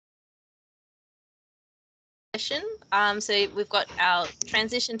session. So we've got our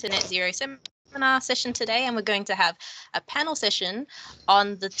transition to net zero seminar session today, and we're going to have a panel session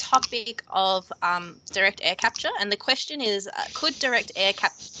on the topic of direct air capture. And the question is, could direct air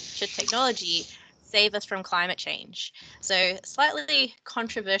capture technology save us from climate change? So slightly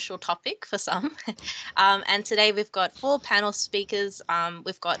controversial topic for some. And today we've got 4 panel speakers.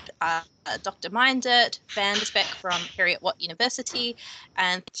 We've got Dr. Mijndert van der Spek from Heriot-Watt University,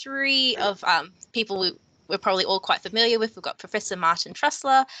 and 3 of people we're probably all quite familiar with. We've got Professor Martin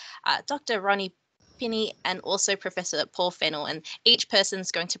Trusler, Dr. Ronny, Pini, and also Professor Paul Fennell. And each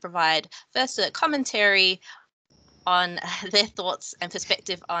person's going to provide first a commentary on their thoughts and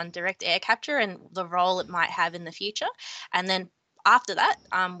perspective on direct air capture and the role it might have in the future. And then after that,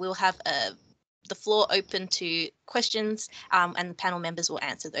 we'll have the floor open to questions, and the panel members will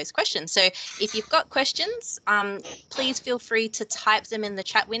answer those questions. So if you've got questions, please feel free to type them in the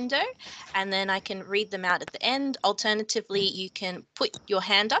chat window, and then I can read them out at the end. Alternatively, you can put your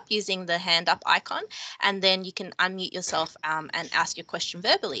hand up using the hand up icon, and then you can unmute yourself and ask your question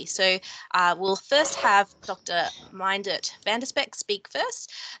verbally. So we'll first have Dr. Mijndert van der Spek speak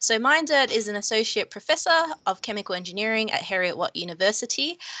first. So Mijndert is an associate professor of chemical engineering at Heriot-Watt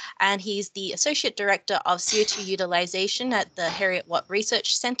University, and he's the associate director of CO2 utilization at the Heriot-Watt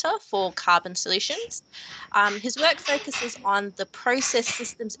Research Centre for Carbon Solutions. His work focuses on the process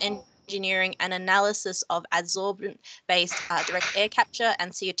systems engineering and analysis of adsorbent-based direct air capture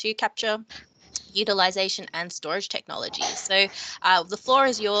and CO2 capture, utilization and storage technologies. So the floor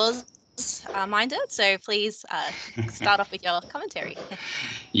is yours, Mijndert. So please start off with your commentary.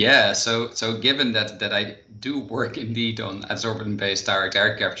 Yeah, so given that I do work indeed on adsorbent-based direct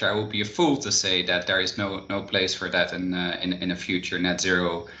air capture, I would be a fool to say that there is no place for that in a future net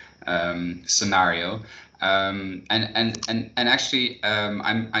zero scenario. And actually,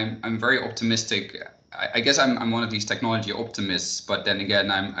 I'm very optimistic. I guess I'm one of these technology optimists, but then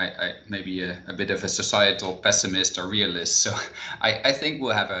again, I maybe a bit of a societal pessimist or realist. So I think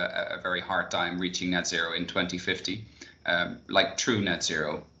we'll have a very hard time reaching net zero in 2050, like true net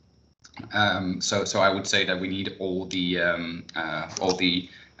zero. So I would say that we need all the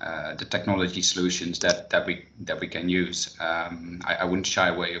technology solutions that we can use. I wouldn't shy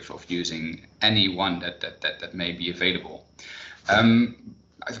away of using any one that may be available.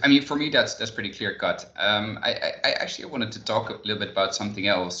 I mean, for me, that's pretty clear cut. I actually wanted to talk a little bit about something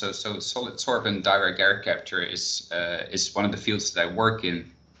else. So solid sorbent direct air capture is one of the fields that I work in.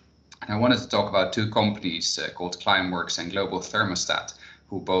 And I wanted to talk about 2 companies called Climeworks and Global Thermostat,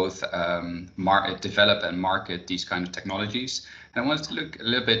 who both develop and market these kind of technologies. And I wanted to look a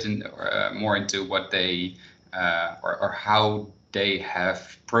little bit more into what they or how they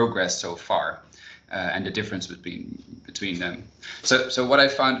have progressed so far. And the difference between them. So what I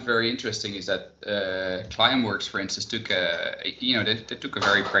found very interesting is that Climeworks, for instance, took they took a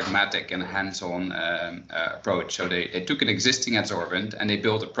very pragmatic and hands-on approach. So they took an existing adsorbent and they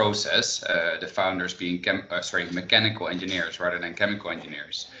built a process. The founders being mechanical engineers rather than chemical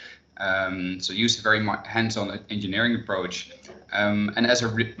engineers. So used a very hands-on engineering approach. And as a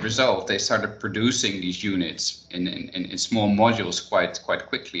result, they started producing these units in small modules quite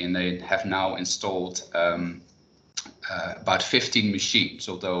quickly, and they have now installed about 15 machines.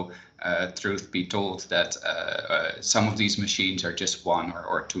 Although, truth be told, that some of these machines are just 1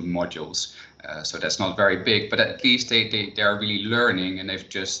 or 2 modules, so that's not very big. But at least they are really learning, and they've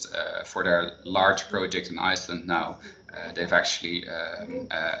just for their large project in Iceland now. They've actually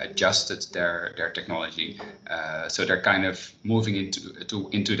adjusted their technology, so they're kind of moving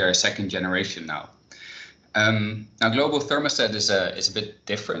into their 2nd generation now. Now, Global Thermostat is a bit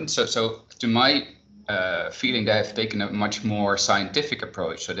different. So to my feeling, they have taken a much more scientific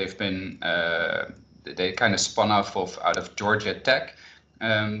approach. So they've been they kind of spun out of Georgia Tech.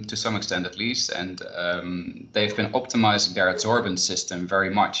 To some extent at least, and they've been optimizing their adsorbent system very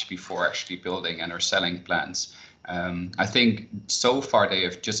much before actually building and or selling plants. I think so far they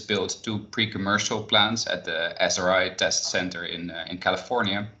have just built 2 pre-commercial plants at the SRI test center in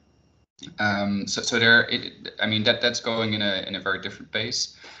California. So I mean that's going in a very different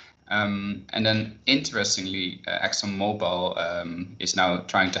pace. And then interestingly, ExxonMobil is now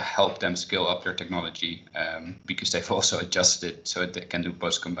trying to help them scale up their technology because they've also adjusted it so that they can do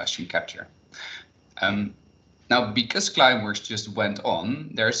post-combustion capture. Now, because Climeworks just went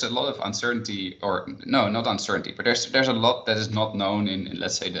on, there's a lot of uncertainty, or no, not uncertainty, but there's a lot that is not known in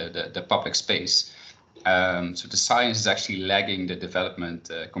let's say the public space. So the science is actually lagging the development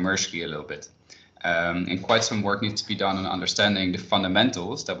commercially a little bit. And quite some work needs to be done on understanding the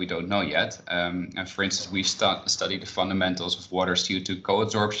fundamentals that we don't know yet. And for instance, we studied the fundamentals of water CO2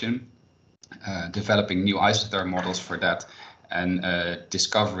 co-adsorption. developing new isotherm models for that, and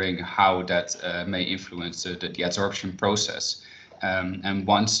discovering how that may influence the adsorption process. And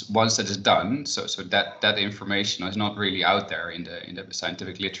once that is done, so that information is not really out there in the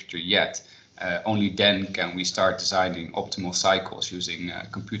scientific literature yet. Only then can we start designing optimal cycles using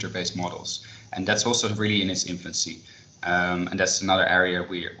computer-based models, and that's also really in its infancy. And that's another area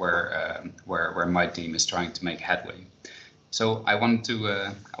where my team is trying to make headway. So I wanted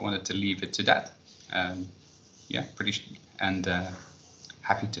to leave it to that. Yeah,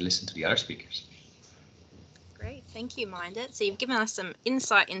 happy to listen to the other speakers. Great, thank you, Mijndert. So you've given us some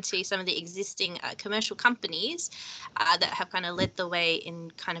insight into some of the existing commercial companies that have kind of led the way in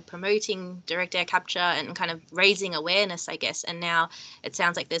kind of promoting direct air capture and kind of raising awareness, I guess. And now it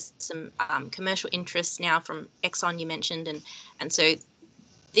sounds like there's some commercial interests now from Exxon you mentioned, and so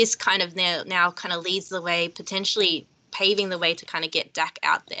this kind of now kind of leads the way, potentially paving the way to kind of get DAC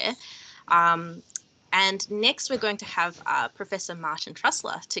out there. And next, we're going to have Professor Martin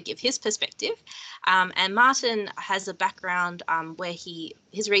Trusler to give his perspective. And Martin has a background where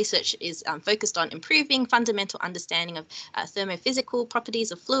his research is focused on improving fundamental understanding of thermophysical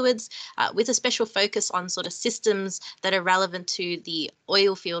properties of fluids, with a special focus on sort of systems that are relevant to the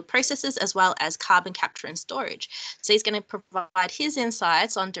oil field processes, as well as carbon capture and storage. So he's going to provide his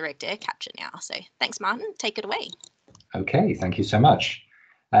insights on direct air capture now. So thanks, Martin. Take it away. Okay, thank you so much.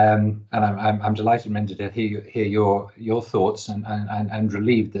 And I'm delighted, Mijndert, to hear your thoughts, and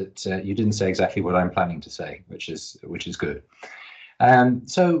relieved that you didn't say exactly what I'm planning to say, which is good.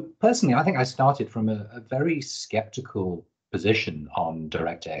 So personally, I think I started from a very skeptical position on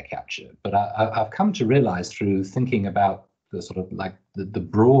direct air capture, but I've come to realize through thinking about the sort of like the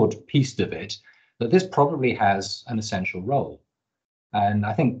broad piece of it that this probably has an essential role. And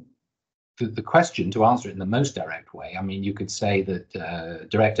I think the question, to answer it in the most direct way, I mean, you could say that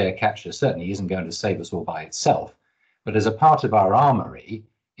direct air capture certainly isn't going to save us all by itself, but as a part of our armory,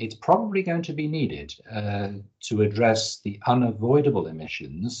 it's probably going to be needed to address the unavoidable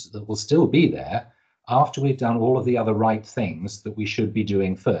emissions that will still be there after we've done all of the other right things that we should be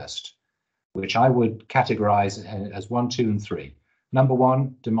doing first, which I would categorize as 1, 2, and 3. Number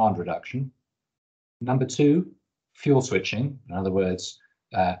 1, demand reduction. Number 2, fuel switching. In other words,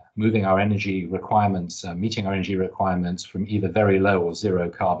 moving our energy requirements, meeting our energy requirements from either very low or zero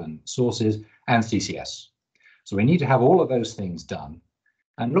carbon sources, and CCS. So we need to have all of those things done.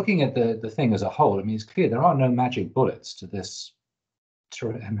 And looking at the thing as a whole, I mean, it's clear there are no magic bullets to this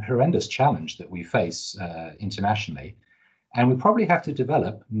horrendous challenge that we face internationally. And we probably have to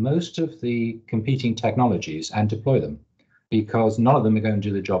develop most of the competing technologies and deploy them, because none of them are going to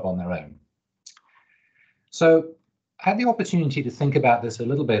do the job on their own. So I had the opportunity to think about this a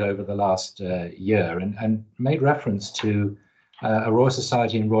little bit over the last year, and made reference to a Royal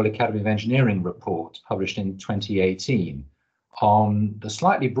Society and Royal Academy of Engineering report published in 2018 on the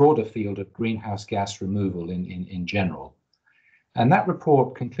slightly broader field of greenhouse gas removal in general. And that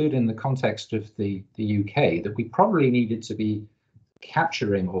report concluded in the context of the UK that we probably needed to be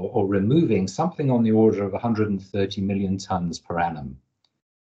capturing or removing something on the order of 130 million tons per annum.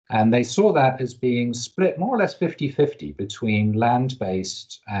 And they saw that as being split more or less 50-50 between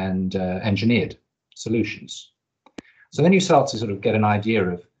land-based and engineered solutions. So then you start to sort of get an idea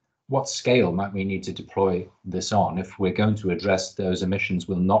of what scale might we need to deploy this on if we're going to address those emissions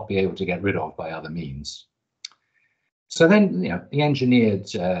we'll not be able to get rid of by other means. So then, you know, the engineered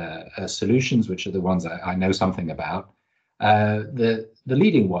solutions, which are the ones I know something about, the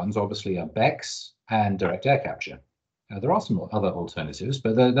leading ones obviously are BECCS and direct air capture. There are some other alternatives,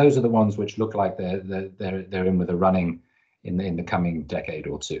 but those are the ones which look like they're in with a running in the coming decade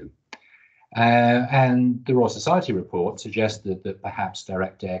or two. And the Royal Society report suggests that perhaps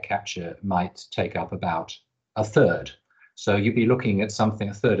direct air capture might take up about a third. So you'd be looking at something,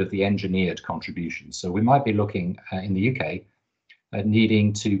 a third of the engineered contributions. So we might be looking in the UK at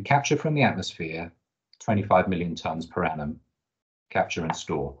needing to capture from the atmosphere 25 million tons per annum, capture and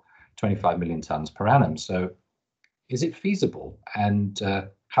store 25 million tons per annum. So is it feasible, and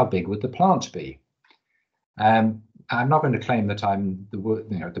how big would the plant be? I'm not going to claim that I'm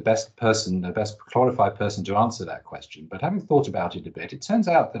the best person, the best qualified person to answer that question, but having thought about it a bit, it turns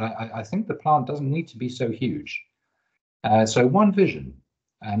out that I think the plant doesn't need to be so huge. So one vision,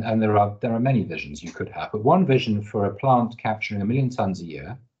 and there are many visions you could have, but one vision for a plant capturing 1 million tons a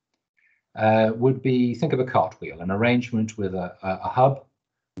year would be, think of a cartwheel, an arrangement with a hub,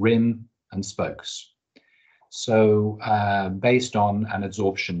 rim, and spokes. So based on an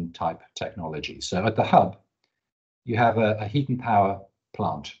adsorption type technology. So at the hub, you have a heat and power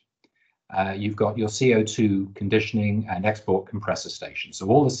plant. you've got your CO2 conditioning and export compressor station. So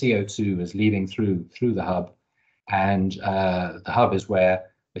all the CO2 is leaving through the hub, and the hub is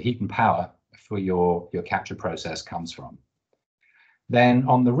where the heat and power for your capture process comes from. Then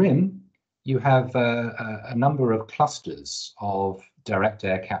on the rim, you have a number of clusters of direct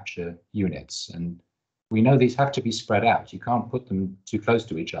air capture units, and we know these have to be spread out. You can't put them too close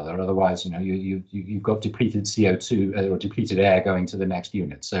to each other, otherwise, you've got depleted CO2 or depleted air going to the next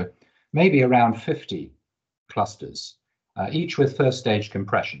unit. So maybe around 50 clusters, each with first stage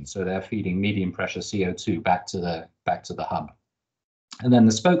compression, so they're feeding medium pressure CO2 back to the hub. And then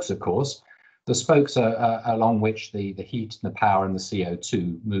the spokes, of course, the spokes are along which the heat, the power, and the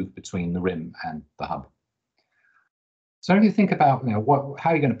CO2 move between the rim and the hub. So if you think about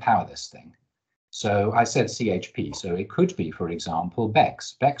how are you going to power this thing? So I said CHP, so it could be, for example,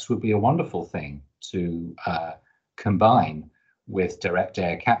 BECCS. BECCS would be a wonderful thing to combine with direct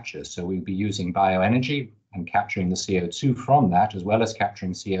air capture. So we'd be using bioenergy and capturing the CO2 from that, as well as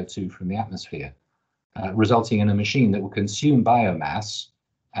capturing CO2 from the atmosphere, resulting in a machine that will consume biomass,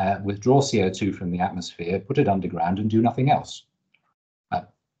 withdraw CO2 from the atmosphere, put it underground, and do nothing else.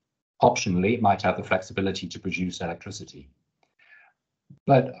 Optionally, it might have the flexibility to produce electricity.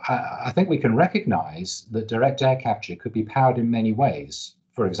 But I think we can recognize that direct air capture could be powered in many ways.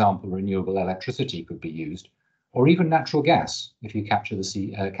 For example, renewable electricity could be used, or even natural gas if you capture the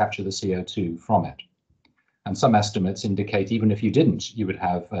CO2 from it. And some estimates indicate even if you didn't, you would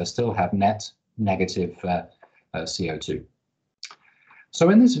still have net negative CO2. So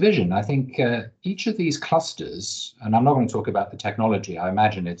in this vision, I think each of these clusters, and I'm not going to talk about the technology, I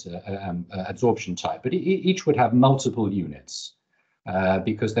imagine it's absorption type, but each would have multiple units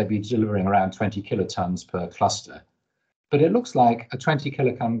because they'd be delivering around 20 kilotons per cluster. But it looks like a 20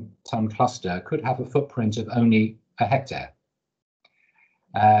 kiloton cluster could have a footprint of only a hectare.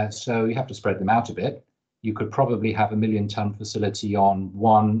 So you have to spread them out a bit. You could probably have a 1 million ton facility on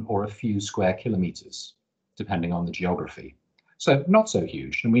 1 or a few square kilometers, depending on the geography. So not so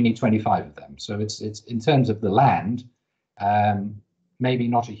huge, and we need 25 of them. So it's in terms of the land, maybe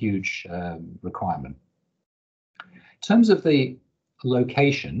not a huge requirement. In terms of the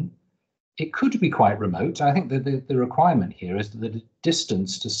location, it could be quite remote. I think that the requirement here is that the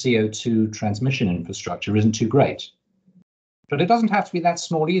distance to CO2 transmission infrastructure isn't too great. But it doesn't have to be that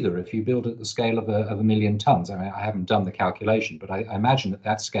small either if you build at the scale of a 1 million tons. I mean, I haven't done the calculation, but I imagine at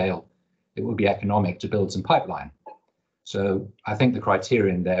that scale, it would be economic to build some pipeline. So I think the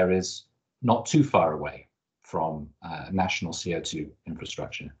criterion there is not too far away from national CO2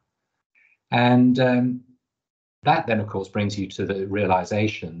 infrastructure. And that then, of course, brings you to the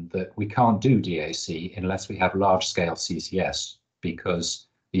realization that we can't do DAC unless we have large-scale CCS, because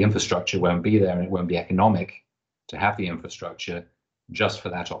the infrastructure won't be there and it won't be economic to have the infrastructure just for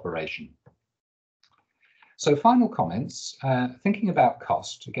that operation. So final comments, thinking about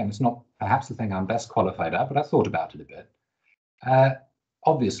cost. Again, it's not perhaps the thing I'm best qualified at, but I thought about it a bit.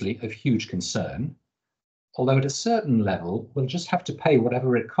 Obviously, of huge concern, although at a certain level, we'll just have to pay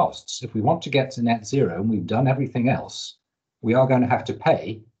whatever it costs. If we want to get to net zero and we've done everything else, we are going to have to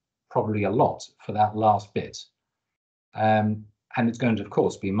pay probably a lot for that last bit. And it's going to, of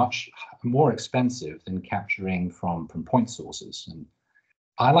course, be much more expensive than capturing from point sources. And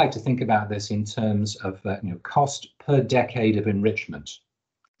I like to think about this in terms of cost per decade of enrichment.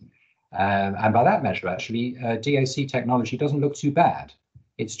 And by that measure, actually, DAC technology doesn't look too bad.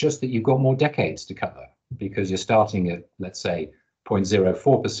 It's just that you've got more decades to cover because you're starting at, let's say,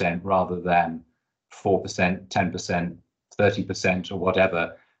 0.04% rather than 4%, 10%, 30% or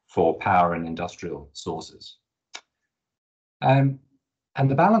whatever for power and industrial sources. And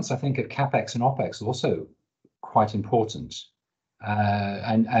the balance, I think, of CapEx and OpEx is also quite important.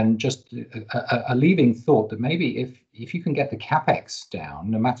 And just a leaving thought that maybe if you can get the CapEx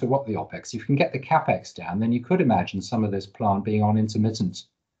down, no matter what the OpEx, if you can get the CapEx down, then you could imagine some of this plant being on intermittent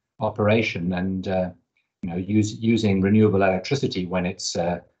operation and using renewable electricity when it's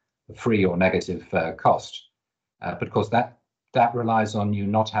free or negative cost. But of course, that relies on you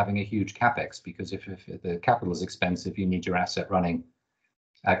not having a huge CapEx, because if the capital is expensive, you need your asset running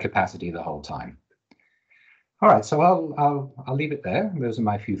at capacity the whole time. All right, so I'll leave it there. Those are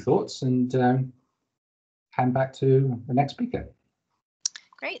my few thoughts, and hand back to the next speaker.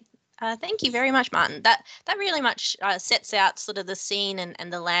 Great. Thank you very much, Martin. That really much sets out sort of the scene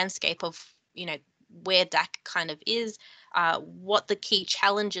and the landscape of where DAC kind of is. what the key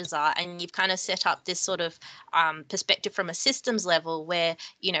challenges are, and you've kind of set up this sort of perspective from a systems level where,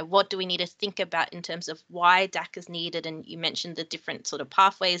 you know, what do we need to think about in terms of why DAC is needed, and you mentioned the different sort of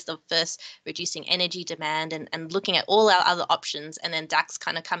pathways of first reducing energy demand and looking at all our other options, and then DAC's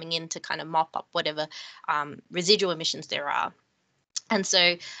kind of coming in to kind of mop up whatever residual emissions there are. And so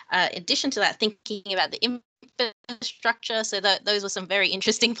in addition to that, thinking about the infrastructure, so those were some very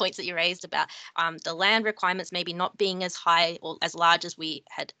interesting points that you raised about the land requirements maybe not being as high or as large as we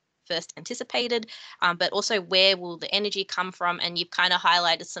had first anticipated, but also where will the energy come from? And you've kind of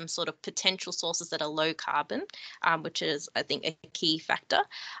highlighted some sort of potential sources that are low carbon, which is, I think, a key factor.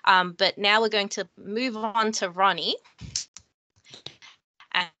 But now we're going to move on to Ronny.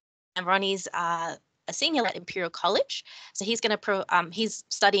 And Ronny's a senior at Imperial College. So he's going to he's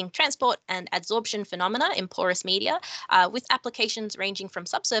studying transport and adsorption phenomena in porous media with applications ranging from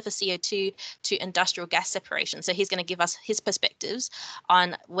subsurface CO2 to industrial gas separation. So he's going to give us his perspectives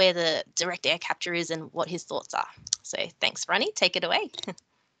on where the direct air capture is and what his thoughts are. So thanks, Ronny. Take it away.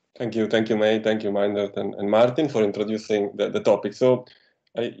 Thank you, May. Thank you, Mijndert and Martin, for introducing the topic. So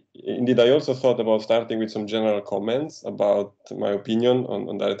I also thought about starting with some general comments about my opinion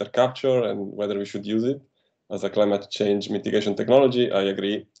on direct air capture and whether we should use it as a climate change mitigation technology. I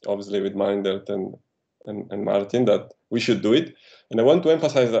agree, obviously, with Mijndert and Martin that we should do it. And I want to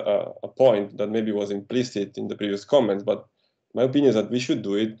emphasize a point that maybe was implicit in the previous comments, but my opinion is that we should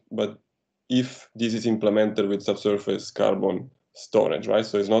do it, but if this is implemented with subsurface carbon storage, right?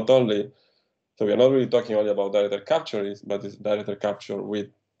 So it's not only, so we are not really talking only about direct air capture, but it's direct air capture with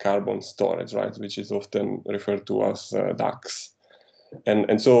carbon storage, right? Which is often referred to as DACs.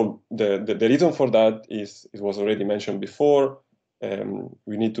 And so the reason for that is, it was already mentioned before,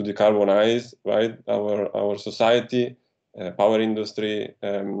 we need to decarbonize, right? Our society, power industry,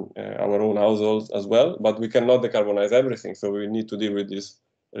 our own households as well, but we cannot decarbonize everything. So we need to deal with these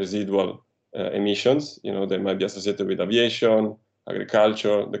residual emissions. You know, they might be associated with aviation,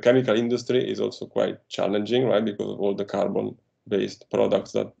 agriculture. The chemical industry is also quite challenging, right, because of all the carbon-based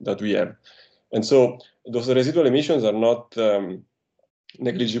products that we have. And so those residual emissions are not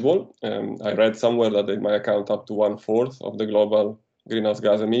negligible. I read somewhere that they might account up to 1/4 of the global greenhouse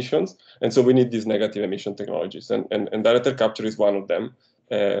gas emissions. And so we need these negative emission technologies. And direct air capture is one of them.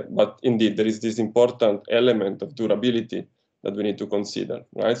 But indeed, there is this important element of durability that we need to consider,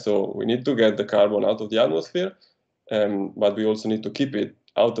 right? So we need to get the carbon out of the atmosphere, but we also need to keep it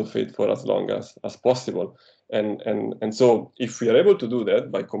out of it for as long as possible. And so if we are able to do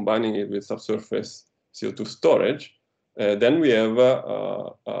that by combining it with subsurface CO2 storage, then we have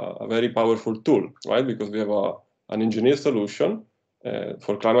a very powerful tool, right? Because we have an engineered solution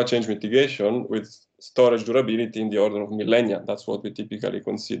for climate change mitigation with storage durability in the order of millennia. That's what we typically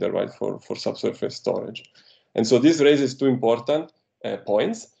consider, right, for subsurface storage. And so this raises two important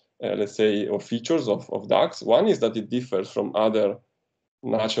points, let's say, or features of DACs. One is that it differs from other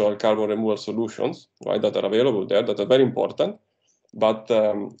natural carbon removal solutions, right, that are available there, that are very important, but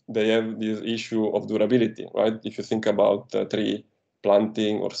they have this issue of durability, right? If you think about tree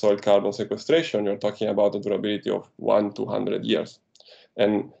planting or soil carbon sequestration, you're talking about a durability of 1 to 100 years.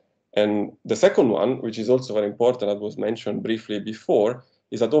 And the second one, which is also very important, that was mentioned briefly before,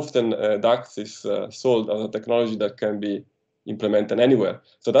 is that often DACs is sold as a technology that can be implemented anywhere.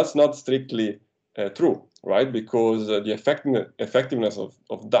 So that's not strictly true, right? Because the effectiveness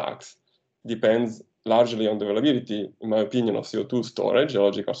of DACs depends largely on the availability, in my opinion, of CO2 storage,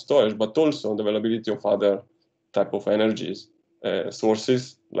 geological storage, but also on the availability of other type of energies,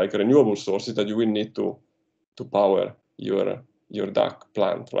 sources, like renewable sources that you will need to power your DAC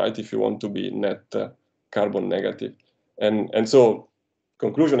plant, right? If you want to be net carbon negative. And so,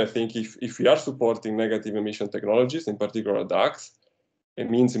 conclusion, I think if we are supporting negative emission technologies, in particular DACs,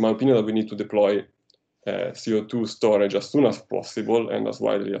 it means, in my opinion, that we need to deploy CO2 storage as soon as possible and as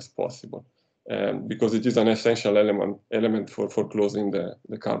widely as possible, because it is an essential element for closing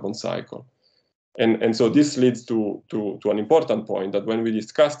the carbon cycle. And so this leads to an important point, that when we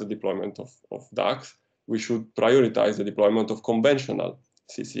discuss the deployment of DACs, we should prioritize the deployment of conventional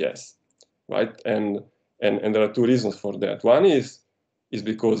CCS, right? And there are two reasons for that. One is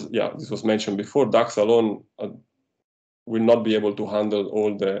because, this was mentioned before, DACs alone will not be able to handle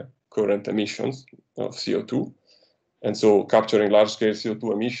all the current emissions of CO2. And so capturing large-scale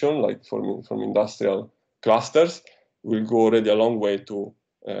CO2 emission, like from industrial clusters, will go already a long way to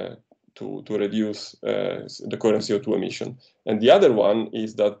reduce the current CO2 emission. And the other one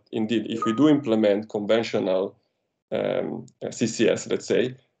is that, indeed, if we do implement conventional CCS, let's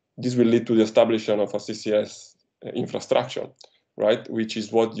say, this will lead to the establishment of a CCS infrastructure, right? Which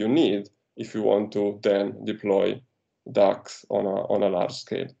is what you need if you want to then deploy ducts on a large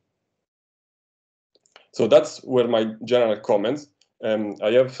scale. So that's where my general comments.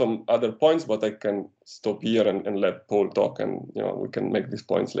 I have some other points, but I can stop here and let Paul talk, and we can make these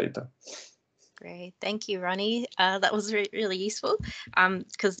points later. Great, thank you, Ronny. That was really useful.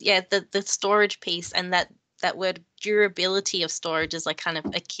 Because the storage piece and that word durability of storage is like kind of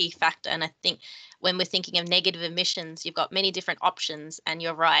a key factor. And I think when we're thinking of negative emissions, you've got many different options, and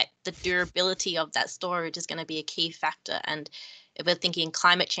you're right, the durability of that storage is going to be a key factor. And if we're thinking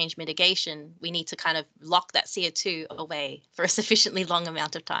climate change mitigation, we need to kind of lock that CO2 away for a sufficiently long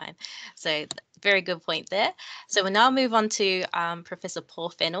amount of time. So very good point there. So we'll now move on to Professor Paul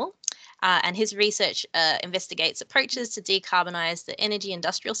Fennell. And his research investigates approaches to decarbonize the energy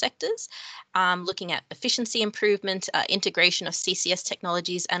industrial sectors, looking at efficiency improvement, integration of CCS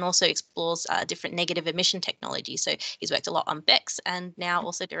technologies, and also explores different negative emission technologies. So he's worked a lot on BECCS and now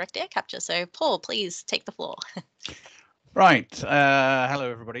also direct air capture. So Paul, please take the floor. Right. Hello,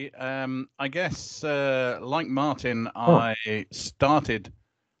 everybody. I guess, like Martin, I started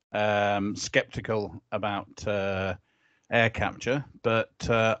skeptical about air capture, but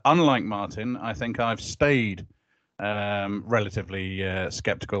unlike Martin, I think I've stayed relatively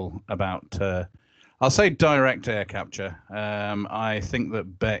skeptical about, I'll say, direct air capture. I think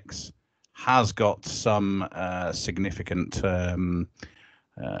that BECCS has got some significant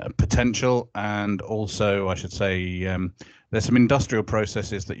potential, and also I should say there's some industrial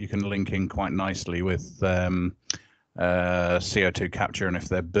processes that you can link in quite nicely with CO2 capture, and if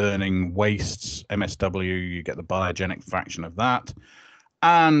they're burning wastes, MSW, you get the biogenic fraction of that,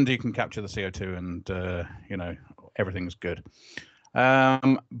 and you can capture the CO2, and everything's good.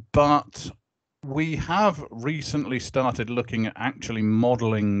 But we have recently started looking at actually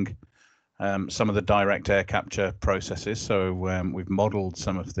modeling some of the direct air capture processes. So we've modeled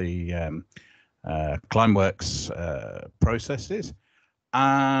some of the Climeworks processes,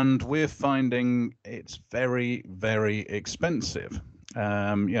 and we're finding it's very, very expensive.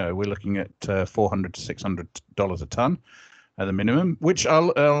 We're looking at $400 to $600 a ton at the minimum, which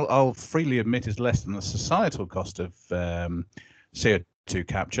I'll freely admit is less than the societal cost of CO2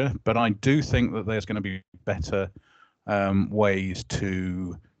 capture. But I do think that there's going to be better ways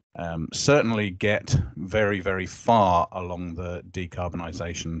to certainly get very, very far along the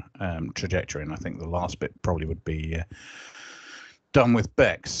decarbonisation trajectory. And I think the last bit probably would be done with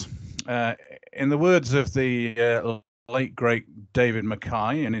BECCS. In the words of the late, great David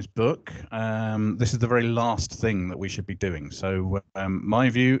Mackay in his book, this is the very last thing that we should be doing. So my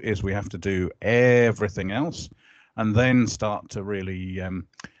view is we have to do everything else and then start to really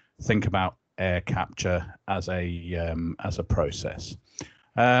think about air capture as a process.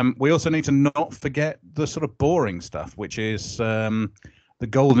 We also need to not forget the sort of boring stuff, which is the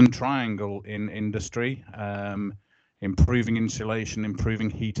golden triangle in industry, improving insulation, improving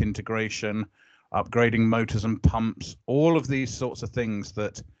heat integration, upgrading motors and pumps, all of these sorts of things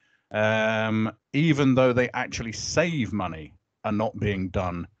that, even though they actually save money, are not being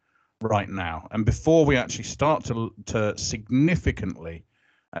done right now. And before we actually start to significantly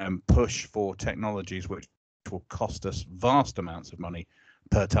push for technologies which will cost us vast amounts of money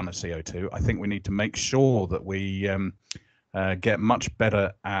per ton of CO2, I think we need to make sure that we get much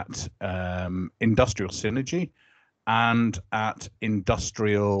better at industrial synergy and at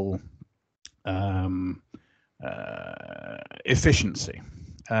industrial efficiency.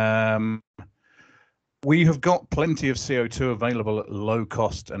 We have got plenty of CO2 available at low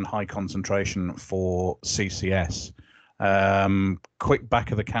cost and high concentration for CCS. Quick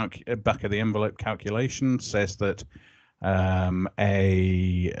back of the envelope calculation says that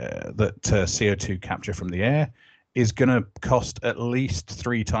CO2 capture from the air is going to cost at least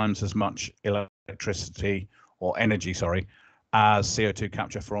 3 times as much electricity or energy, as CO2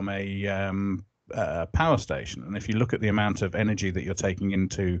 capture from a power station. And if you look at the amount of energy that you're taking in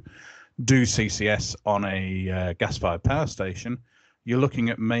to do CCS on a gas-fired power station, you're looking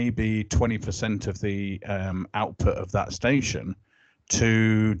at maybe 20% of the output of that station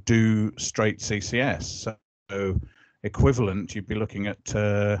to do straight CCS. So equivalent, you'd be looking at,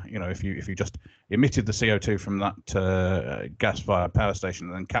 if you just emitted the CO2 from that gas-fired power station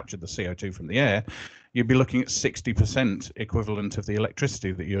and then captured the CO2 from the air, you'd be looking at 60% equivalent of the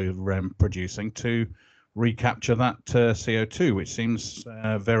electricity that you're producing to recapture that CO2, which seems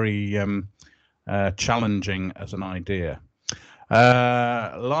very challenging as an idea.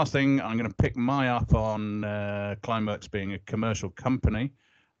 Last thing, I'm going to pick Mai up on Climeworks being a commercial company.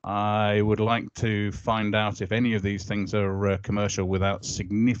 I would like to find out if any of these things are commercial without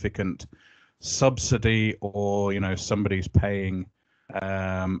significant subsidy, or somebody's paying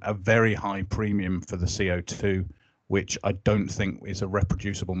a very high premium for the CO2 which I don't think is a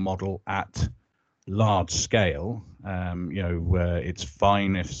reproducible model at large scale. It's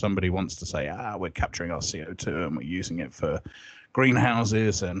fine if somebody wants to say, we're capturing our CO2 and we're using it for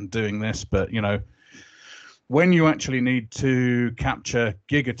greenhouses and doing this, but when you actually need to capture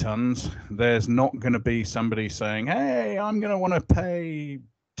gigatons, there's not going to be somebody saying, hey, I'm going to want to pay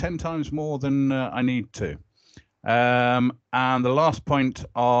 10 times more than I need to. And the last point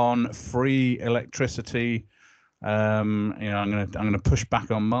on free electricity, I'm going to push back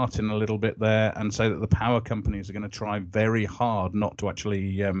on Martin a little bit there and say that the power companies are going to try very hard not to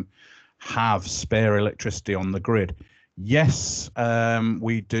actually have spare electricity on the grid. Yes,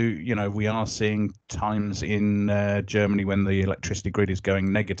 we do. We are seeing times in Germany when the electricity grid is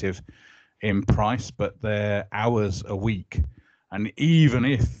going negative in price, but they're hours a week. And even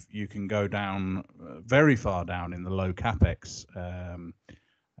if you can go down very far down in the low capex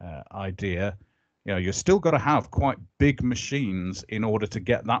idea, you've still got to have quite big machines in order to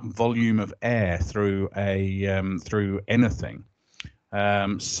get that volume of air through through anything.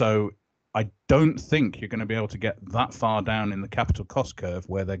 So I don't think you're going to be able to get that far down in the capital cost curve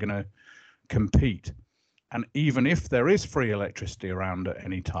where they're going to compete. And even if there is free electricity around at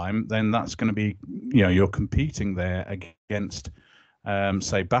any time, then that's going to be, you're competing there against,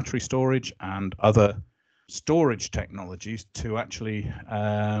 say, battery storage and other storage technologies to actually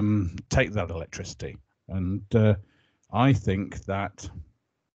take that electricity. And I think that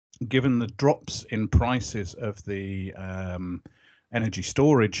given the drops in prices of the energy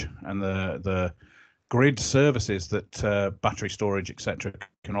storage and the grid services that battery storage, etc.,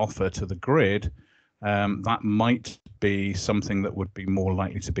 can offer to the grid, that might be something that would be more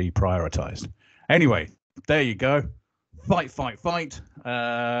likely to be prioritized. Anyway, there you go. Fight, fight, fight.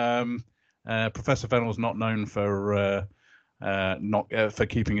 Professor Fennell's not known for for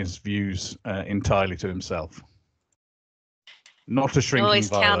keeping his views entirely to himself. Not a shrinking always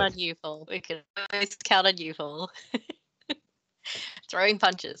violet. Count on you, Paul. We can always count on you, Paul. Throwing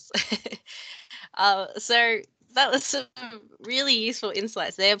punches. So that was some really useful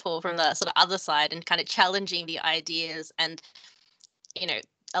insights there, Paul, from the sort of other side and kind of challenging the ideas. And,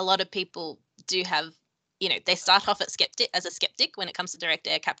 a lot of people do have, they start off as a skeptic when it comes to direct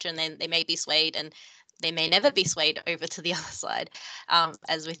air capture, and then they may be swayed and they may never be swayed over to the other side,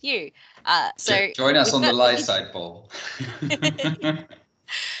 as with you. So join us on the light side, Paul.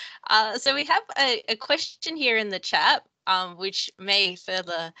 So we have a question here in the chat, which may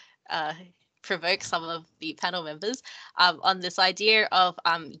further provoke some of the panel members on this idea of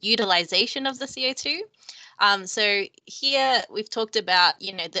utilization of the CO2. So here we've talked about,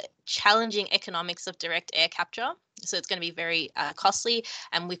 the challenging economics of direct air capture. So it's going to be very costly,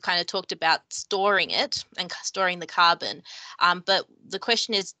 and we've kind of talked about storing it and storing the carbon. But the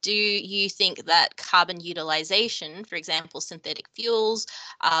question is, do you think that carbon utilization, for example, synthetic fuels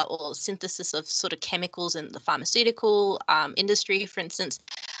or synthesis of sort of chemicals in the pharmaceutical industry, for instance,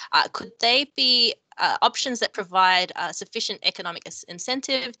 could they be options that provide sufficient economic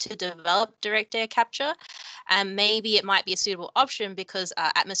incentive to develop direct air capture? And maybe it might be a suitable option because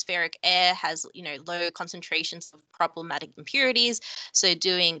atmospheric air has, low concentrations of problematic impurities. So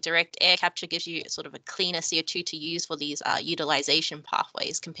doing direct air capture gives you sort of a cleaner CO2 to use for these utilization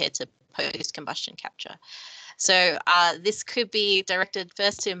pathways compared to post-combustion capture. So this could be directed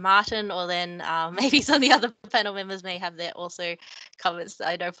first to Martin, or then maybe some of the other panel members may have their also comments.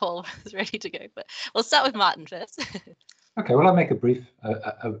 I know Paul is ready to go, but we'll start with Martin first. Okay, well, I'll make a brief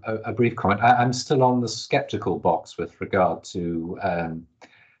comment. I'm still on the skeptical box with regard to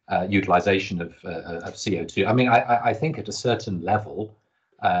utilization of CO2. I mean, I think at a certain level,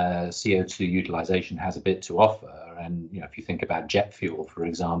 CO2 utilization has a bit to offer. And if you think about jet fuel, for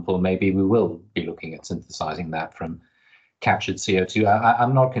example, maybe we will be looking at synthesizing that from captured CO2.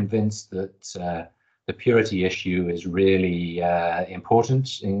 I'm not convinced that the purity issue is really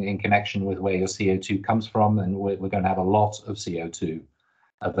important in connection with where your CO2 comes from, and we're going to have a lot of CO2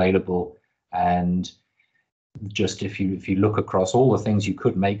 available. And just if you look across all the things you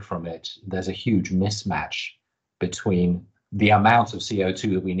could make from it, there's a huge mismatch between the amount of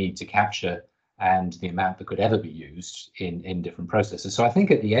CO2 that we need to capture and the amount that could ever be used in different processes. So I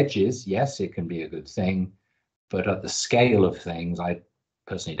think at the edges, yes, it can be a good thing, but at the scale of things, I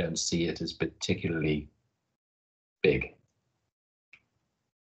personally don't see it as particularly big.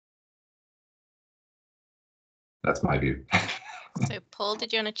 That's my view. So Paul,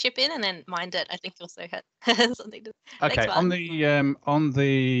 did you want to chip in? And then Mijndert, I think, also had something to. Okay, Thanks, on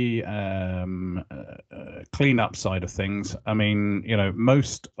the cleanup side of things, I mean,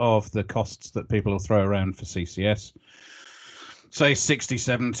 most of the costs that people will throw around for CCS, say 60,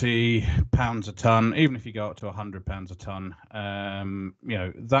 70 pounds a ton, even if you go up to 100 pounds a ton, you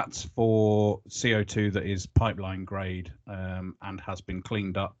know, that's for CO2 that is pipeline grade and has been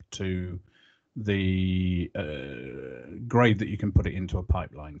cleaned up to the grade that you can put it into a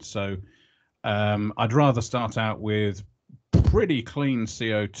pipeline. So I'd rather start out with pretty clean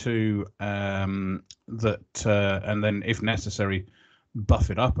CO2 that, and then if necessary, buff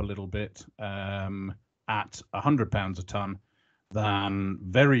it up a little bit at 100 pounds a ton, than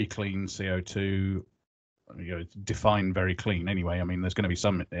very clean CO2, you know, define very clean anyway. I mean, there's going to be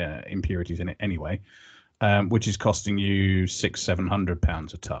some impurities in it anyway, which is costing you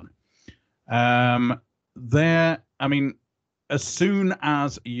 £600-700 a ton. I mean, as soon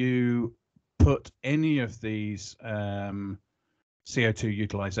as you put any of these CO2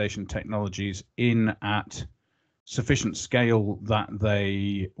 utilization technologies in at sufficient scale that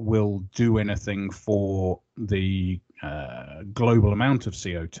they will do anything for the global amount of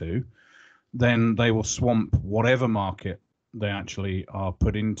CO2, then they will swamp whatever market they actually are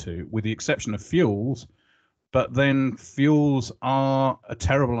put into, with the exception of fuels. But then fuels are a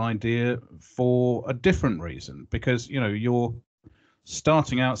terrible idea for a different reason, because, you know, you're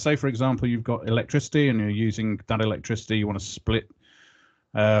starting out, say, for example, you've got electricity and you're using that electricity, you want to split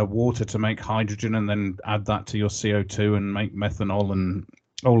water to make hydrogen and then add that to your CO2 and make methanol and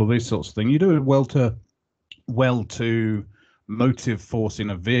all of these sorts of things. You do it well to motive force in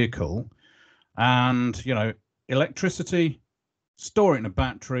a vehicle, and, you know, electricity, store it in a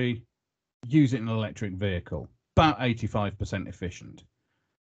battery, use it in an electric vehicle, about 85% efficient.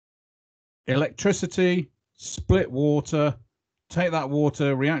 Electricity, split water, take that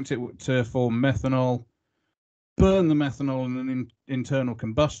water, react it to form methanol, burn the methanol in an internal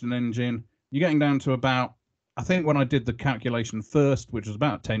combustion engine. You're getting down to about, I think when I did the calculation first, which was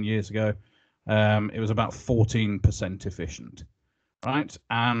about 10 years ago, it was about 14% efficient, right?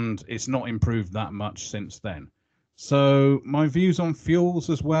 And it's not improved that much since then. So my views on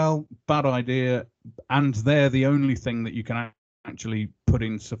fuels as well, bad idea. And they're the only thing that you can actually put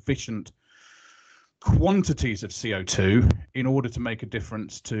in sufficient quantities of CO2 in order to make a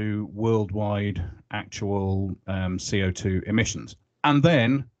difference to worldwide actual CO2 emissions. And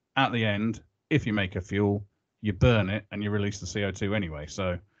then at the end, if you make a fuel, you burn it and you release the CO2 anyway.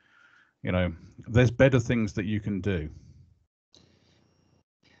 So, you know, there's better things that you can do.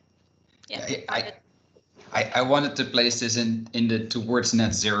 Yeah, I wanted to place this in the towards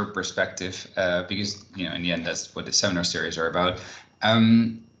net zero perspective because, you know, in the end, that's what the seminar series are about.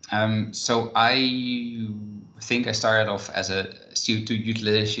 So I think I started off as a CO2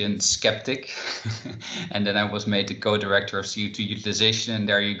 utilization skeptic, and then I was made the co-director of CO2 utilization, and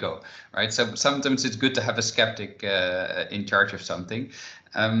there you go, right? So sometimes it's good to have a skeptic in charge of something.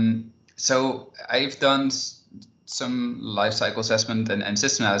 So I've done some life cycle assessment and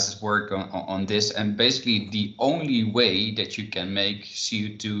system analysis work on this, and basically the only way that you can make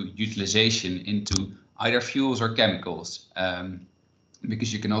CO2 utilization into either fuels or chemicals,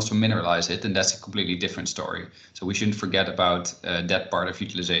 because you can also mineralize it, and that's a completely different story. So we shouldn't forget about that part of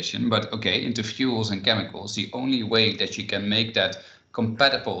utilization. But okay, into fuels and chemicals, the only way that you can make that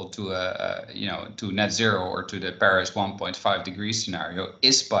compatible to you know, to net zero or to the Paris 1.5 degrees scenario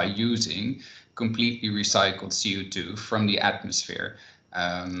is by using completely recycled CO2 from the atmosphere,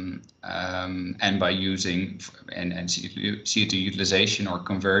 and by using and CO2 utilization or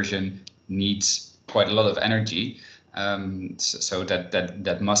conversion needs quite a lot of energy. So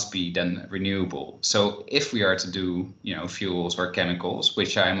that must be then renewable. So if we are to do, you know, fuels or chemicals,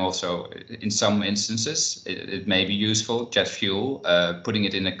 which I'm also in some instances it may be useful, jet fuel, putting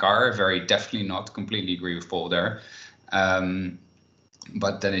it in a car, very definitely not, completely agree with Paul there.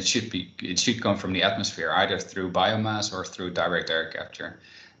 But then it should come from the atmosphere, either through biomass or through direct air capture.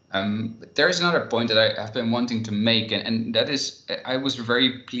 But there is another point that I have been wanting to make, and that is, I was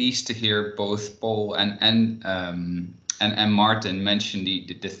very pleased to hear both Paul and Martin mention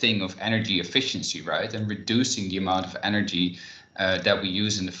the thing of energy efficiency, right, and reducing the amount of energy that we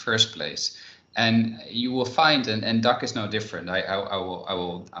use in the first place. And you will find, and DAC is no different. I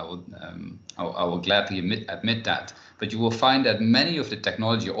will gladly admit that. But you will find that many of the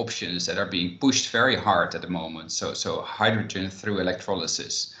technology options that are being pushed very hard at the moment, so hydrogen through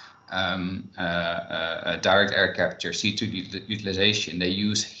electrolysis, direct air capture, CO2 utilization, they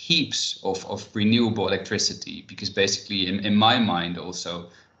use heaps of renewable electricity, because basically, in my mind,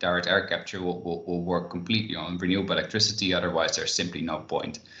 also direct air capture will work completely on renewable electricity. Otherwise, there's simply no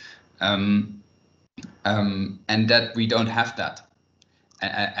point. And that we don't have that.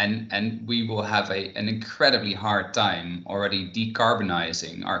 And we will have an incredibly hard time already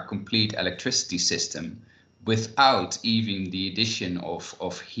decarbonizing our complete electricity system without even the addition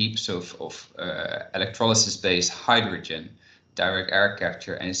of heaps of electrolysis-based hydrogen, direct air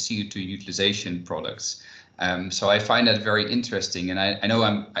capture, and CO2 utilization products. So I find that very interesting, and I know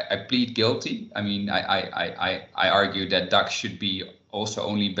I plead guilty. I mean, I argue that DACs should be also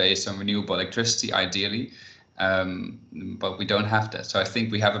only based on renewable electricity, ideally, but we don't have that. So I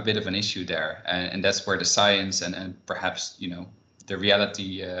think we have a bit of an issue there, and that's where the science and perhaps, you know, the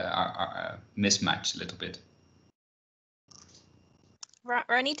reality are mismatched a little bit.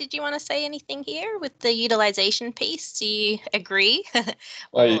 Ronny, did you want to say anything here with the utilization piece? Do you agree?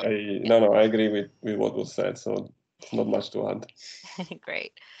 No, I agree with what was said, so not much to add.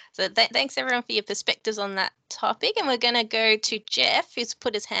 Great. So thanks everyone for your perspectives on that topic. And we're going to go to Jeff, who's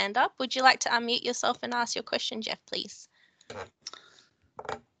put his hand up. Would you like to unmute yourself and ask your question, Jeff, please?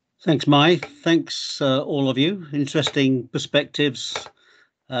 Thanks, Mai. Thanks, all of you. Interesting perspectives.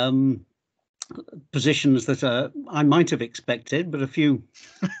 Positions that I might have expected, but a few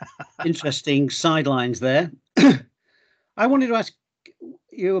interesting sidelines there. I wanted to ask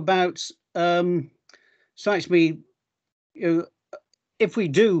you about, strikes me, you know, if we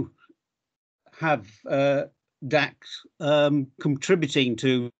do have DACs contributing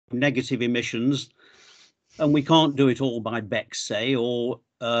to negative emissions, and we can't do it all by BECS, say, or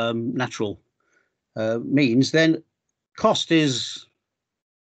natural means, then cost is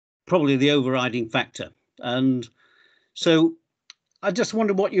probably the overriding factor. And so I just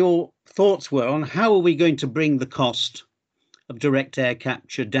wondered what your thoughts were on how are we going to bring the cost of direct air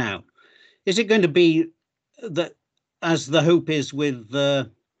capture down? Is it going to be that, as the hope is with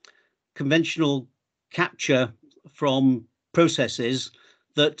conventional capture from processes,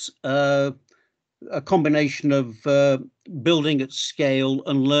 that a combination of building at scale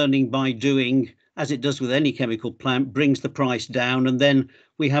and learning by doing, as it does with any chemical plant, brings the price down, and then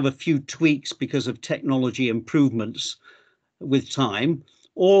we have a few tweaks because of technology improvements with time?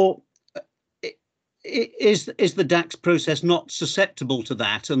 Or is the DACs process not susceptible to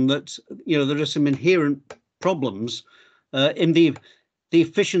that, and that, you know, there are some inherent problems in the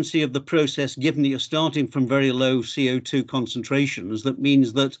efficiency of the process, given that you're starting from very low CO2 concentrations? That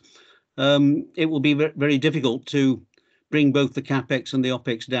means that it will be very difficult to bring both the capex and the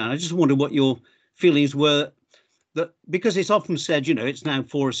opex down. I just wonder what your feelings were, that because it's often said, you know, it's now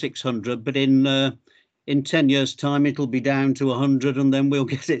 400 or 600, but in 10 years' time it'll be down to 100, and then we'll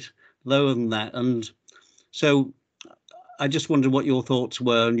get it lower than that. And so I just wondered what your thoughts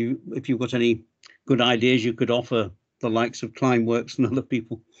were, and if you've got any good ideas you could offer the likes of Climeworks and other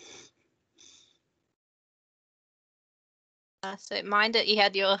people. So Mijndert, you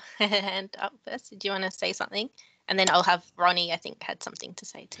had your hand up first. Did you want to say something? And then I'll have Ronny, I think, had something to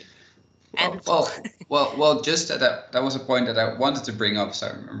say too. Well, just that was a point that I wanted to bring up. So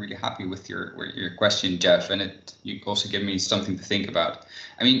I'm really happy with your question, Jeff, and you also give me something to think about.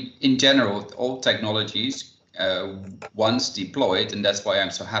 I mean, in general, all technologies, once deployed, and that's why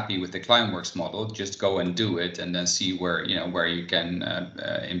I'm so happy with the Climeworks model, just go and do it, and then see where you can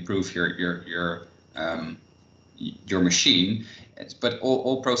improve your machine. But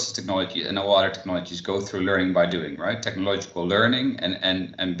all process technology and all other technologies go through learning by doing, right? Technological learning,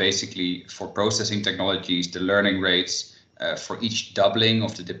 and basically for processing technologies, the learning rates for each doubling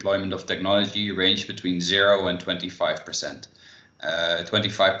of the deployment of technology range between 0 and 25%.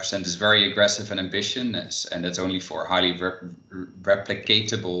 25% is very aggressive and ambitious, and that's only for highly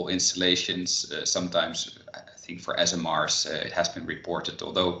replicatable installations. Sometimes, I think for SMRs, it has been reported,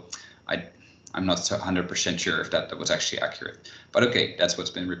 although I'm not 100% sure if that was actually accurate, but okay, that's what's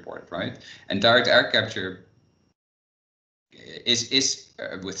been reported, right? And direct air capture is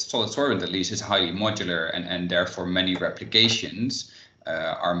with solid sorbent, at least, is highly modular, and therefore many replications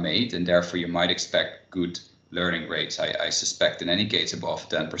are made, and therefore you might expect good learning rates. I suspect in any case above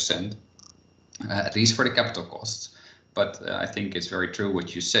 10%, at least for the capital costs. But I think it's very true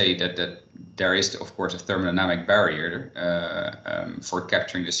what you say, that there is, of course, a thermodynamic barrier for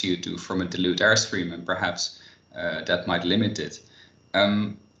capturing the CO2 from a dilute airstream, and perhaps that might limit it.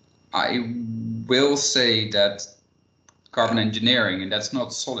 I will say that carbon engineering, and that's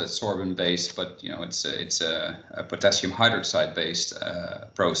not solid sorbent based, but it's a potassium hydroxide based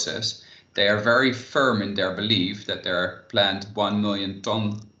process. They are very firm in their belief that their planned 1 million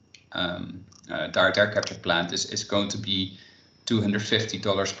ton direct air capture plant is going to be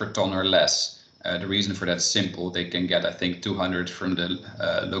 $250 per ton or less. The reason for that is simple. They can get, I think, 200 from the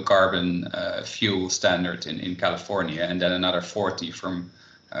low carbon fuel standard in California, and then another 40 from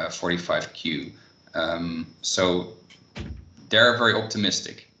 45Q. So they're very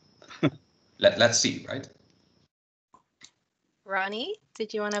optimistic. Let's see, right? Ronny,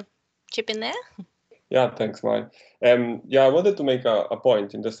 did you want to chip in there? Yeah, thanks, Mai. Yeah, I wanted to make a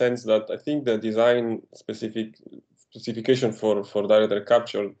point in the sense that I think the design specification for direct air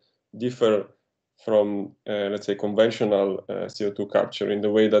capture differ from, let's say, conventional CO2 capture in the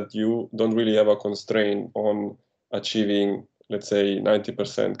way that you don't really have a constraint on achieving, let's say,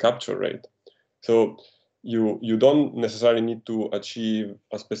 90% capture rate. So you don't necessarily need to achieve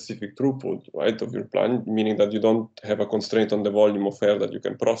a specific throughput, right, of your plant, meaning that you don't have a constraint on the volume of air that you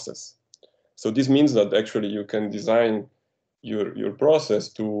can process. So this means that actually you can design your process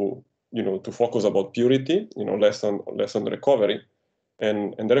to, to focus about purity, less on recovery,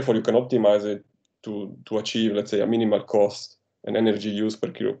 and therefore you can optimize it to achieve, let's say, a minimal cost and energy use per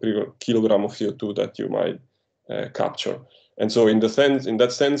kilogram of CO2 that you might capture. And so in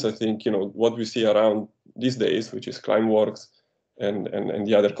that sense, I think, what we see around these days, which is Climeworks and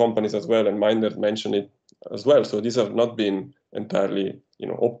the other companies as well, and Mijndert mentioned it as well. So these have not been entirely,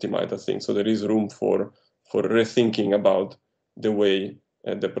 optimized, I think. So there is room for rethinking about the way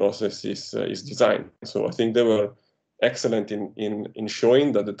the process is designed. So I think they were excellent in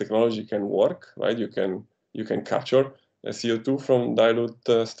showing that the technology can work, right? You can capture CO2 from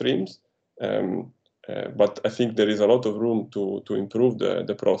dilute streams, but I think there is a lot of room to improve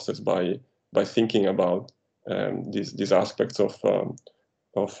the process by thinking about these aspects of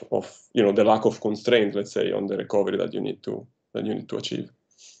the lack of constraints, let's say, on the recovery that you need to achieve.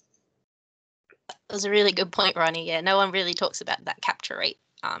 That was a really good point, Ronny. Yeah, no one really talks about that capture rate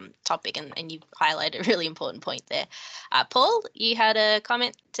topic, and you highlighted a really important point there. Paul, you had a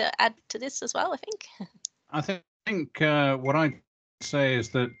comment to add to this as well, I think. I think what I'd say is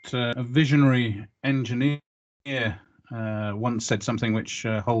that a visionary engineer once said something which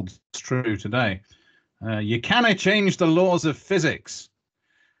holds true today. You cannot change the laws of physics.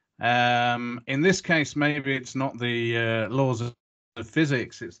 In this case, maybe it's not the laws of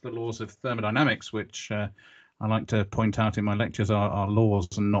physics, it's the laws of thermodynamics, which I like to point out in my lectures are laws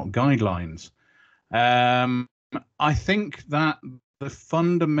and not guidelines. I think that the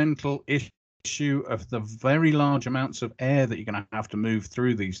fundamental issue of the very large amounts of air that you're going to have to move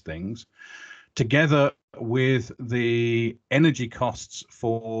through these things, together with the energy costs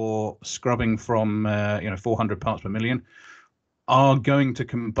for scrubbing from 400 parts per million, are going to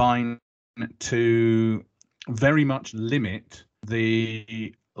combine to very much limit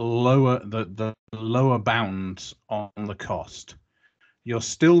the lower bounds on the cost. You're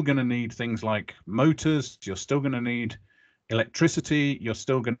still going to need things like motors, you're still going to need electricity, you're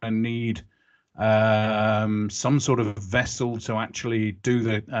still going to need some sort of vessel to actually do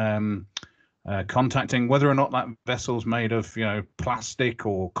the contacting, whether or not that vessel's made of plastic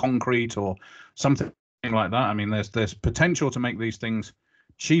or concrete or something like that. I mean, there's potential to make these things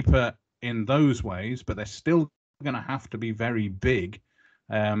cheaper in those ways, but they're still going to have to be very big,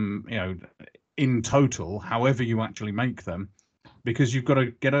 in total, however you actually make them, because you've got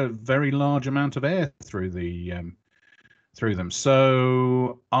to get a very large amount of air through them.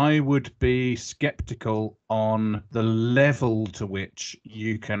 So I would be skeptical on the level to which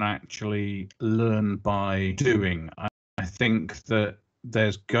you can actually learn by doing. I think that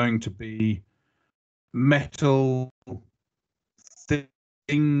there's going to be metal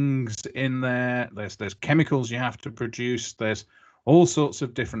things in there. There's chemicals you have to produce. There's all sorts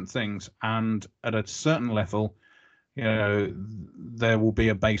of different things, and at a certain level, there will be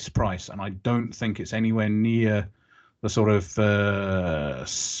a base price, and I don't think it's anywhere near the sort of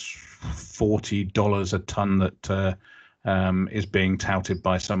 $40 a ton that is being touted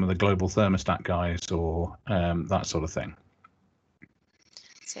by some of the global thermostat guys or that sort of thing.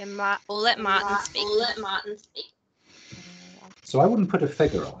 So we'll let Martin speak. So I wouldn't put a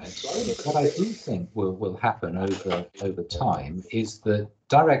figure on it. What I do think will happen over time is that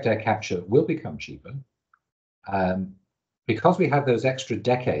direct air capture will become cheaper. Because we have those extra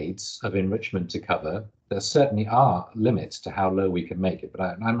decades of enrichment to cover, there certainly are limits to how low we can make it, but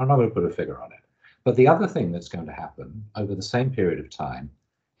I'm not going to put a figure on it. But the other thing that's going to happen over the same period of time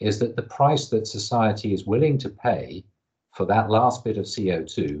is that the price that society is willing to pay for that last bit of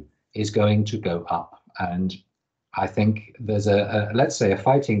CO2 is going to go up. And I think there's let's say, a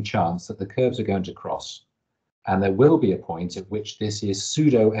fighting chance that the curves are going to cross. And there will be a point at which this is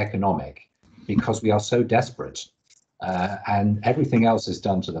pseudo-economic because we are so desperate and everything else is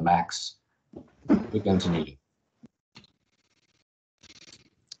done to the max. We're going to need it.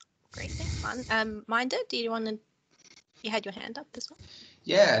 Great, thanks, Martin. Mijndert, do you want to? You had your hand up as well.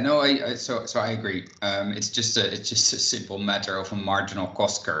 Yeah, no, so I agree. It's just a simple matter of a marginal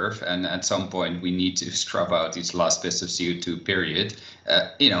cost curve, and at some point we need to scrub out these last bits of CO2. Period.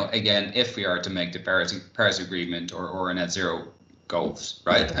 Again, if we are to make the Paris Agreement or a net zero goals,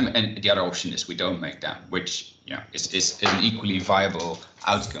 right? And the other option is we don't make them, which is an equally viable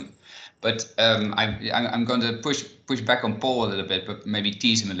outcome. But I'm going to push back on Paul a little bit, but maybe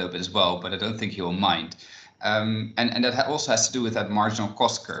tease him a little bit as well. But I don't think he'll mind. And that also has to do with that marginal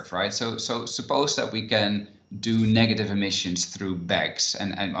cost curve, right? So suppose that we can do negative emissions through BECCS,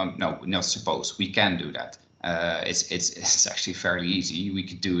 and no, not suppose, we can do that. It's actually fairly easy. We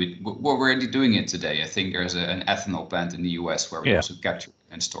could do it. We're already doing it today. I think there's an ethanol plant in the US where we also capture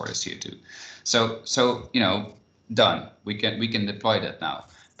and store the CO2. So done. We can deploy that now.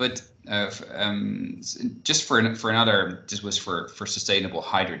 But just for another, this was for sustainable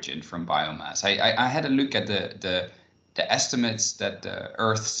hydrogen from biomass. I had a look at the estimates that the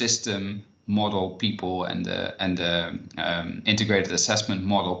Earth System model people and the integrated assessment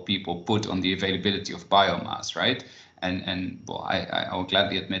model people put on the availability of biomass, right? And well, I will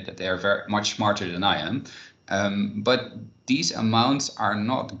gladly admit that they are very much smarter than I am. But these amounts are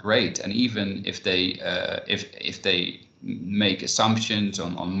not great, and even if they make assumptions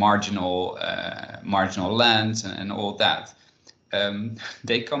on marginal lands and all that,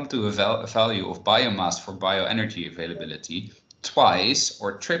 they come to a value of biomass for bioenergy availability twice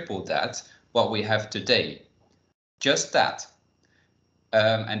or triple that what we have today. Just that.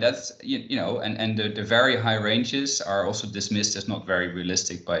 And that's, and the very high ranges are also dismissed as not very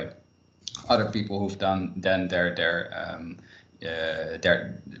realistic by other people who've done then their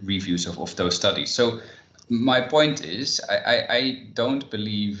reviews of those studies. So my point is, I don't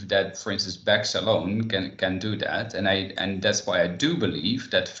believe that, for instance, BECCS alone can do that, and that's why I do believe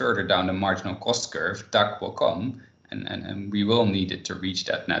that further down the marginal cost curve, DAC will come, and we will need it to reach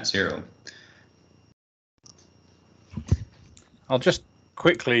that net zero. I'll just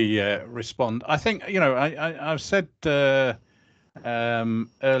quickly respond. I think I've said earlier,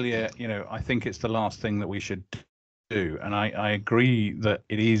 I think it's the last thing that we should do, and I agree that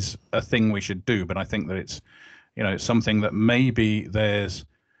it is a thing we should do, but I think that it's something that maybe there's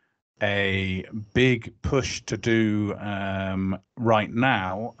a big push to do right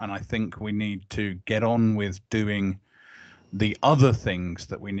now, and I think we need to get on with doing the other things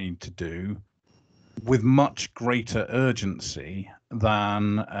that we need to do with much greater urgency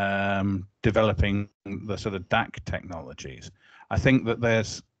than developing the sort of DAC technologies. I think that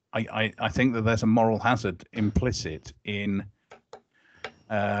there's I think that there's a moral hazard implicit in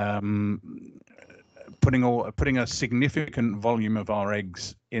putting a significant volume of our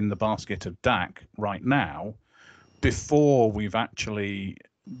eggs in the basket of DAC right now, before we've actually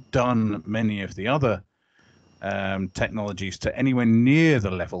done many of the other technologies to anywhere near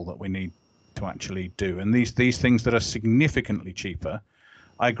the level that we need to actually do. And these things that are significantly cheaper,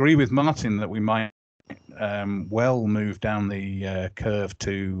 I agree with Martin that we might well move down the curve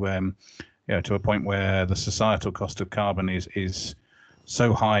to a point where the societal cost of carbon is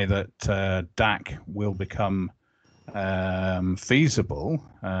so high that DAC will become feasible.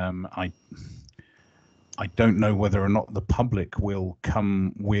 I don't know whether or not the public will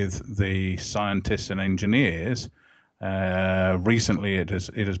come with the scientists and engineers. Recently, it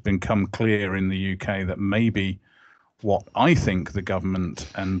has become clear in the UK that maybe what I think the government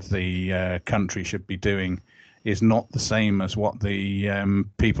and the country should be doing is not the same as what the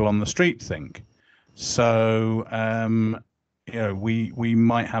people on the street think. So we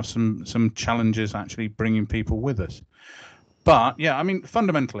might have some challenges actually bringing people with us. But yeah, I mean,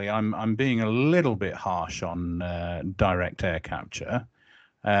 fundamentally, I'm being a little bit harsh on direct air capture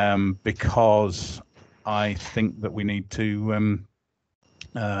because I think that we need to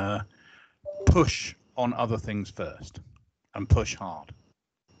push on other things first, and push hard.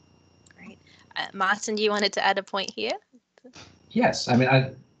 Great. Martin, you wanted to add a point here? Yes, I mean,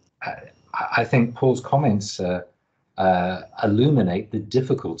 I think Paul's comments illuminate the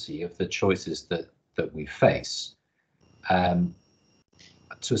difficulty of the choices that we face. To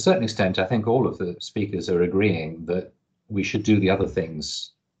a certain extent, I think all of the speakers are agreeing that we should do the other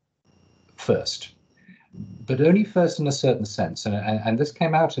things first, but only first in a certain sense. And this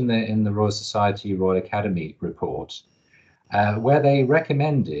came out in the Royal Society, Royal Academy report, where they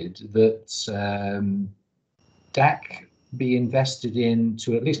recommended that DAC be invested in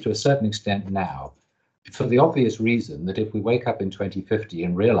to at least to a certain extent now, for the obvious reason that if we wake up in 2050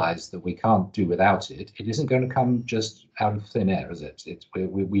 and realize that we can't do without it, it isn't going to come just out of thin air, is it?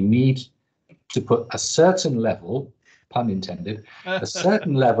 We need to put a certain level, pun intended, a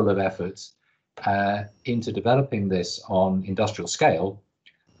certain level of efforts into developing this on industrial scale,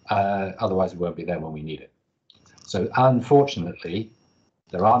 otherwise it won't be there when we need it. So unfortunately,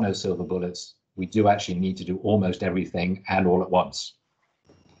 there are no silver bullets. We do actually need to do almost everything and all at once.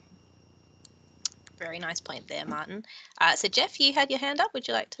 Very nice point there, Martin. So Jeff, you had your hand up. Would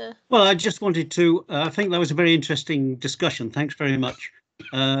you like to? Well, I just wanted to, I think that was a very interesting discussion. Thanks very much.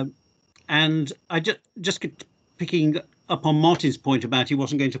 And I just picking up on Martin's point about he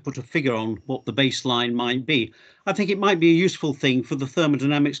wasn't going to put a figure on what the baseline might be. I think it might be a useful thing for the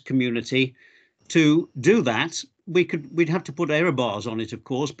thermodynamics community to do that. We'd have to put error bars on it, of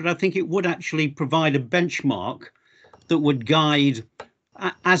course, but I think it would actually provide a benchmark that would guide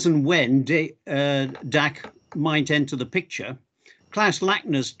as and when DAC might enter the picture. Klaus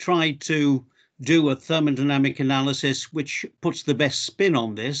Lackner's tried to do a thermodynamic analysis which puts the best spin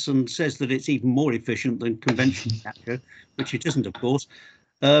on this and says that it's even more efficient than conventional capture, which it isn't, of course.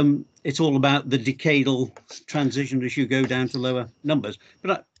 It's all about the decadal transition as you go down to lower numbers.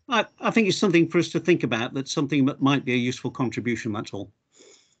 But I think it's something for us to think about. That's something that might be a useful contribution, that's all.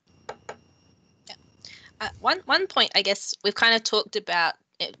 One point, I guess, we've kind of talked about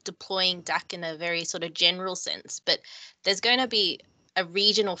deploying DAC in a very sort of general sense, but there's going to be a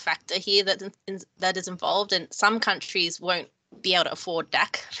regional factor here that is involved, and some countries won't be able to afford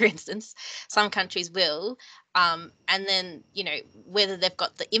DAC, for instance. Some countries will, and then, you know, whether they've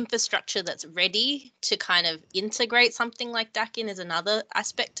got the infrastructure that's ready to kind of integrate something like DAC in is another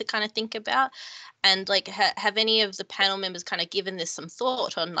aspect to kind of think about. And like, have any of the panel members kind of given this some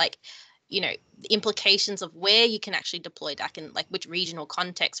thought on, like, you know, the implications of where you can actually deploy DAC in, like, which regional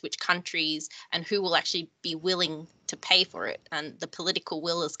context, which countries, and who will actually be willing to pay for it? And the political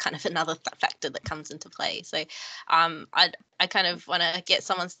will is kind of another factor that comes into play. So I kind of want to get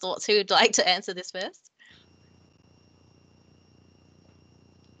someone's thoughts. Who would like to answer this first?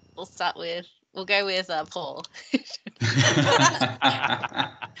 We'll go with Paul.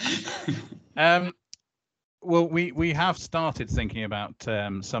 Well, we have started thinking about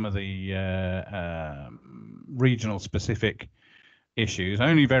some of the regional specific issues.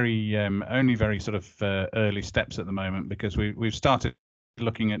 Only very sort of early steps at the moment, because we've started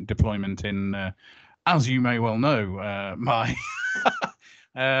looking at deployment in, as you may well know, Mai,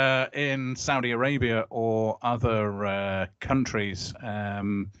 in Saudi Arabia or other countries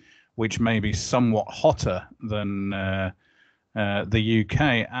which may be somewhat hotter than the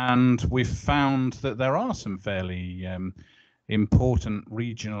UK, and we've found that there are some fairly important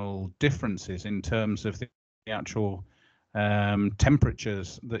regional differences in terms of the actual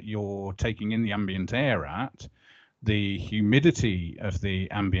temperatures that you're taking in the ambient air at. The humidity of the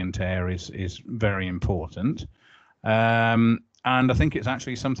ambient air is very important, and I think it's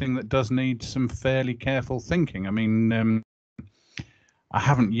actually something that does need some fairly careful thinking. I mean, I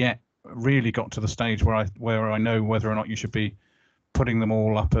haven't yet really got to the stage where I know whether or not you should be putting them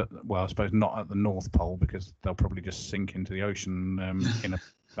all up at, well, I suppose not at the North Pole, because they'll probably just sink into the ocean in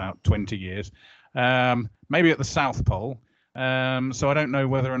about 20 years. Maybe at the South Pole. So I don't know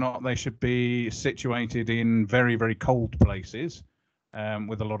whether or not they should be situated in very, very cold places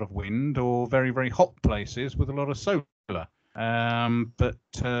with a lot of wind, or very, very hot places with a lot of solar. But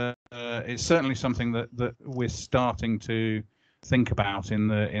it's certainly something that we're starting to think about in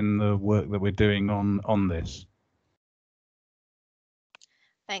the work that we're doing on this.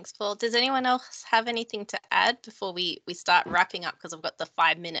 Thanks, Paul. Does anyone else have anything to add before we start wrapping up? Because I've got the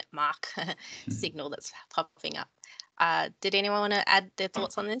 5-minute mark signal that's popping up. Did anyone want to add their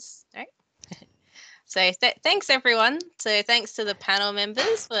thoughts on this? No? So thanks, everyone. So thanks to the panel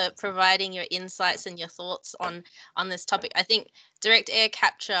members for providing your insights and your thoughts on this topic. I think direct air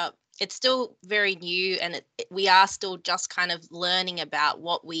capture, it's still very new, and we are still just kind of learning about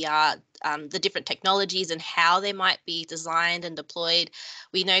what we are, the different technologies and how they might be designed and deployed.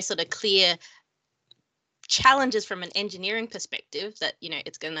 We know sort of clear challenges from an engineering perspective, that, you know,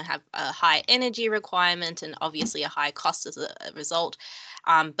 it's going to have a high energy requirement and obviously a high cost as a result.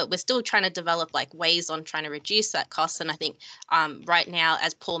 But we're still trying to develop like ways on trying to reduce that cost. And I think right now,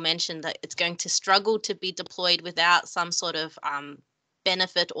 as Paul mentioned, that it's going to struggle to be deployed without some sort of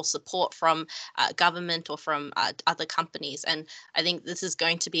benefit or support from government or from other companies. And I think this is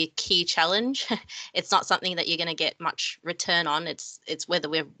going to be a key challenge. It's not something that you're going to get much return on. It's whether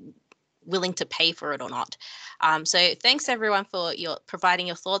we're willing to pay for it or not. So thanks everyone for providing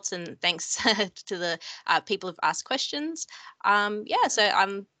your thoughts, and thanks to the people who've asked questions. Yeah, so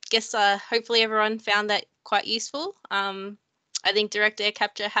I guess hopefully everyone found that quite useful. I think direct air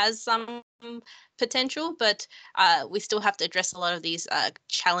capture has some potential, but we still have to address a lot of these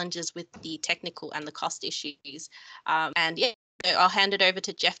challenges with the technical and the cost issues. And yeah, so I'll hand it over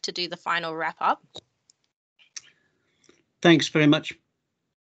to Jeff to do the final wrap up. Thanks very much,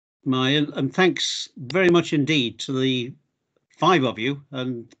 Mai, and thanks very much indeed to the 5 of you,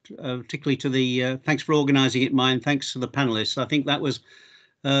 and particularly to the thanks for organising it, Mai, and thanks to the panelists. I think that was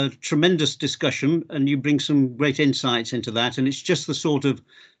tremendous discussion, and you bring some great insights into that. And it's just the sort of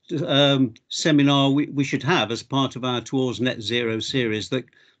seminar we should have as part of our Towards Net Zero series that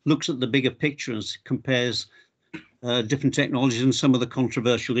looks at the bigger picture and compares different technologies and some of the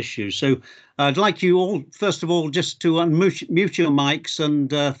controversial issues. So I'd like you all, first of all, just to unmute your mics and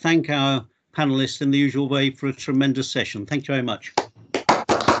thank our panelists in the usual way for a tremendous session. Thank you very much.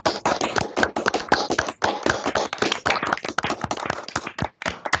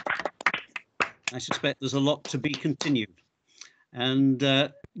 I suspect there's a lot to be continued. And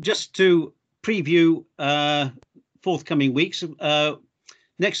just to preview forthcoming weeks,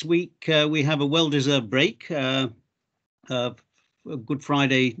 next week we have a well-deserved break, Good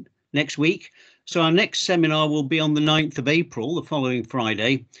Friday next week. So our next seminar will be on the 9th of April, the following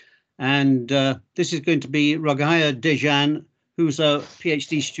Friday. And this is going to be Ragaya Dejan, who's a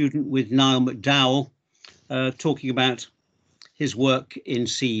PhD student with Niall McDowell, talking about his work in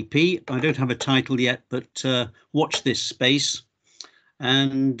CEP. I don't have a title yet, but watch this space.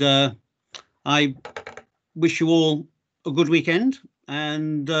 And I wish you all a good weekend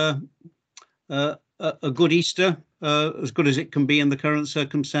and a good Easter, as good as it can be in the current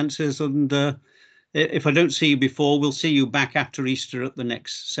circumstances. And if I don't see you before, we'll see you back after Easter at the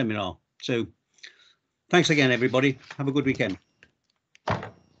next seminar. So thanks again, everybody. Have a good weekend.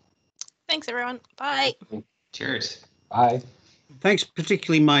 Thanks, everyone. Bye. Cheers. Bye. Thanks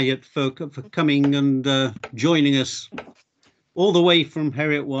particularly, Mijndert, for coming and joining us all the way from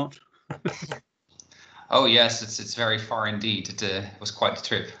Heriot-Watt. Oh yes, it's very far indeed. It was quite the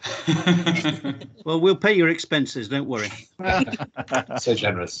trip. Well, we'll pay your expenses, don't worry. So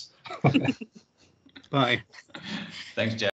generous. Bye. Thanks, Jeff.